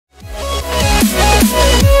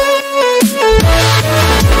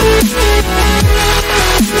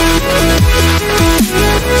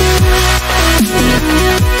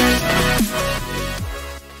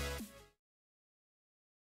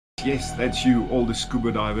Yes, that's you, all the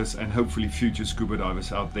scuba divers and hopefully future scuba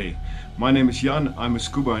divers out there. My name is Jan, I'm a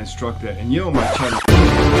scuba instructor, and you're on my channel.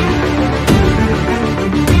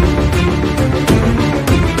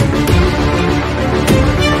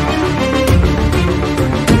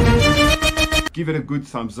 Give it a good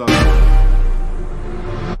thumbs up.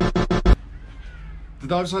 The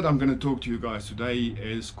dive site I'm going to talk to you guys today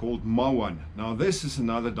is called Mawan. Now this is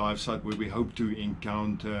another dive site where we hope to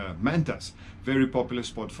encounter mantas. Very popular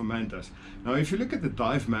spot for mantas. Now if you look at the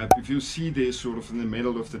dive map, if you see there's sort of in the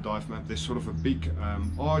middle of the dive map, there's sort of a big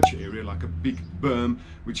arch area, like a big berm,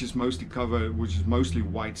 which is mostly covered, which is mostly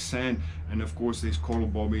white sand, and of course there's coral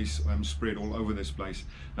bobbies spread all over this place.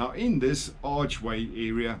 Now in this archway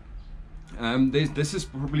area, this is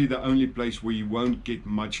probably the only place where you won't get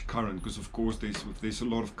much current, because of course there's a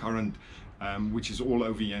lot of current which is all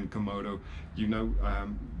over here in Komodo. You know,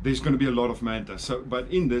 there's going to be a lot of mantas. So but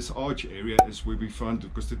in this arch area is where we find,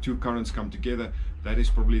 because the two currents come together, that is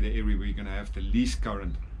probably the area where you're going to have the least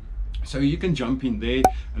current. So you can jump in there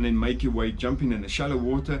and then make your way, jump in the shallow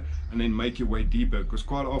water and then make your way deeper, because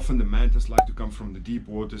quite often the mantas like to come from the deep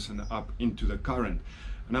waters and up into the current.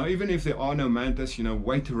 Now even if there are no mantas, you know,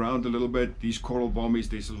 wait around a little bit. These coral bobbies,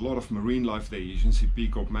 there's a lot of marine life there. You can see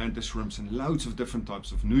peacock, mantis, shrimps, and loads of different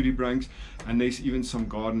types of nudibranchs, and there's even some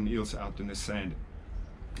garden eels out in the sand.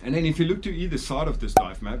 And then if you look to either side of this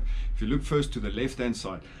dive map, if you look first to the left hand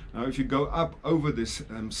side, now if you go up over this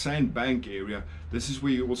sand bank area, this is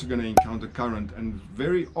where you're also going to encounter current, and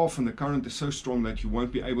very often the current is so strong that you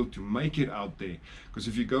won't be able to make it out there, because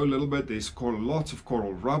if you go a little bit, there's lots of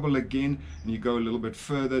coral rubble again, and you go a little bit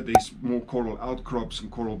further, there's more coral outcrops and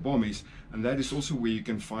coral bobbies, and that is also where you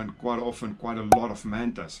can find quite often quite a lot of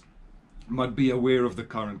mantas. But be aware of the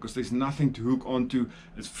current, because there's nothing to hook onto.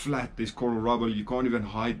 It's flat, there's coral rubble, you can't even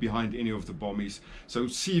hide behind any of the bobbies. So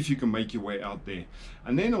see if you can make your way out there.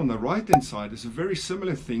 And then on the right hand side is a very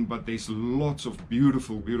similar thing, but there's lots of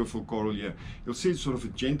beautiful coral here. You'll see it's sort of a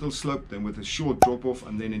gentle slope, then with a short drop off,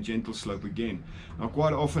 and then a gentle slope again. Now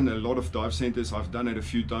quite often a lot of dive centers, I've done it a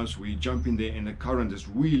few times, where you jump in there and the current is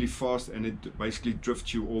really fast and it basically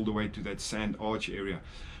drifts you all the way to that sand arch area.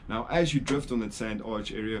 Now as you drift on that sand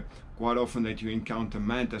arch area, quite often that you encounter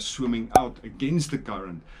mantas swimming out against the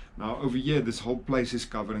current. Now over here this whole place is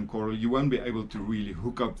covered in coral. You won't be able to really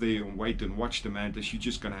hook up there and wait and watch the mantas. You're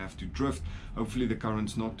just going to have to drift. Hopefully the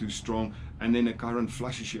current's not too strong, and then the current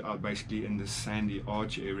flushes you out basically in the sandy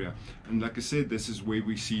arch area. And like I said, this is where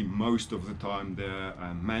we see most of the time the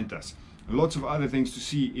mantas. Lots of other things to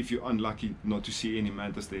see if you're unlucky not to see any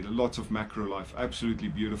mantas there. Lots of macro life, absolutely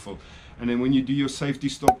beautiful. And then when you do your safety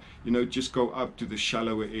stop, you know, just go up to the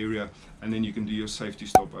shallower area and then you can do your safety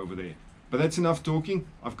stop over there. But that's enough talking.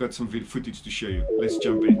 I've got some footage to show you. Let's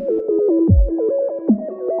jump in.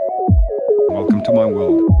 Welcome to my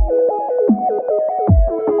world.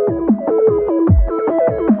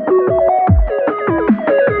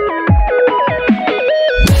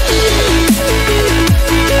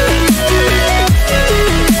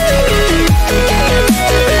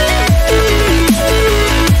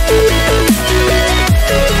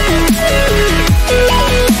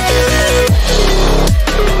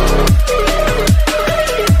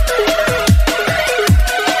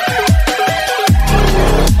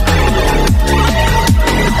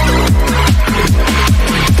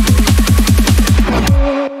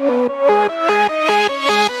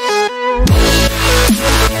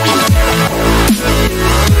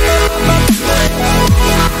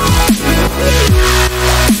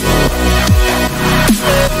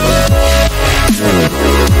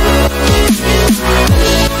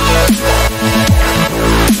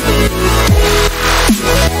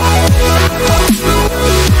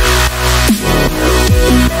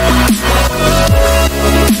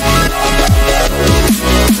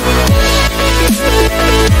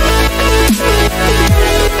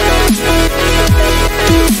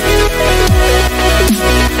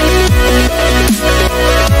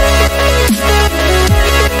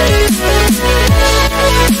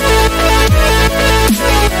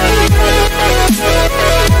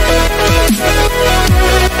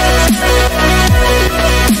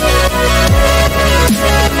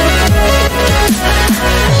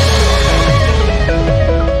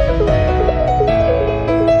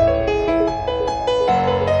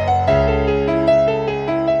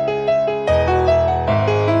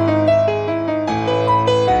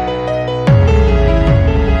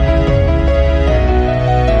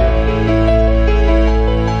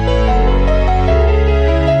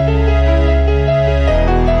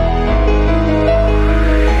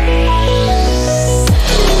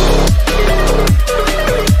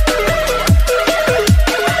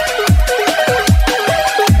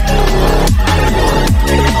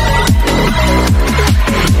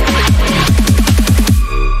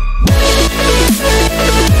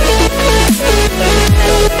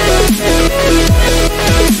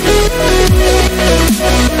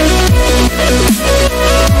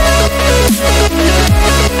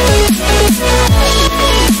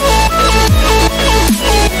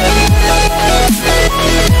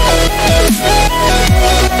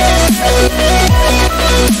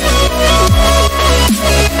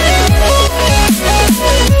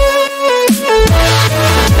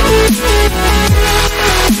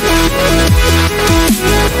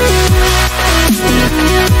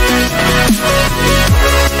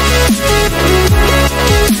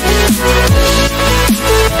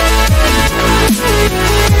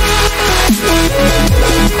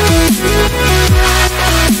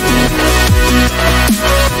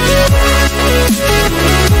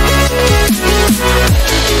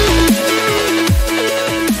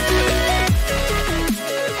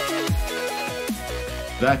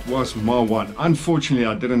 That was Mawan. Unfortunately,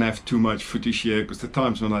 I didn't have too much footage here because the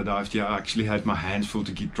times when I dived here, I actually had my hands full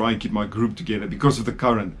to try and keep my group together because of the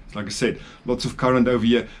current. Like I said, lots of current over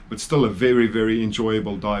here, but still a very, very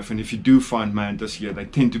enjoyable dive. And if you do find mantas here, they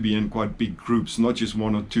tend to be in quite big groups, not just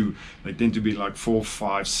one or two. They tend to be like 4,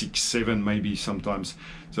 5, 6, 7 maybe sometimes.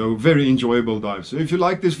 So very enjoyable dive. So if you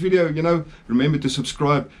like this video, you know, remember to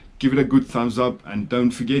subscribe, give it a good thumbs up, and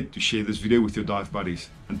don't forget to share this video with your dive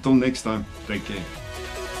buddies. Until next time, take care.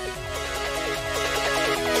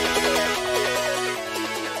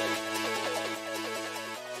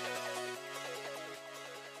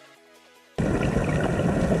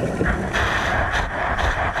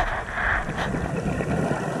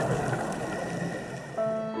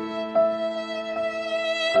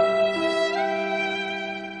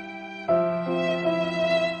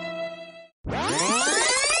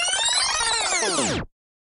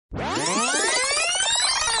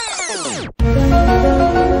 Wow.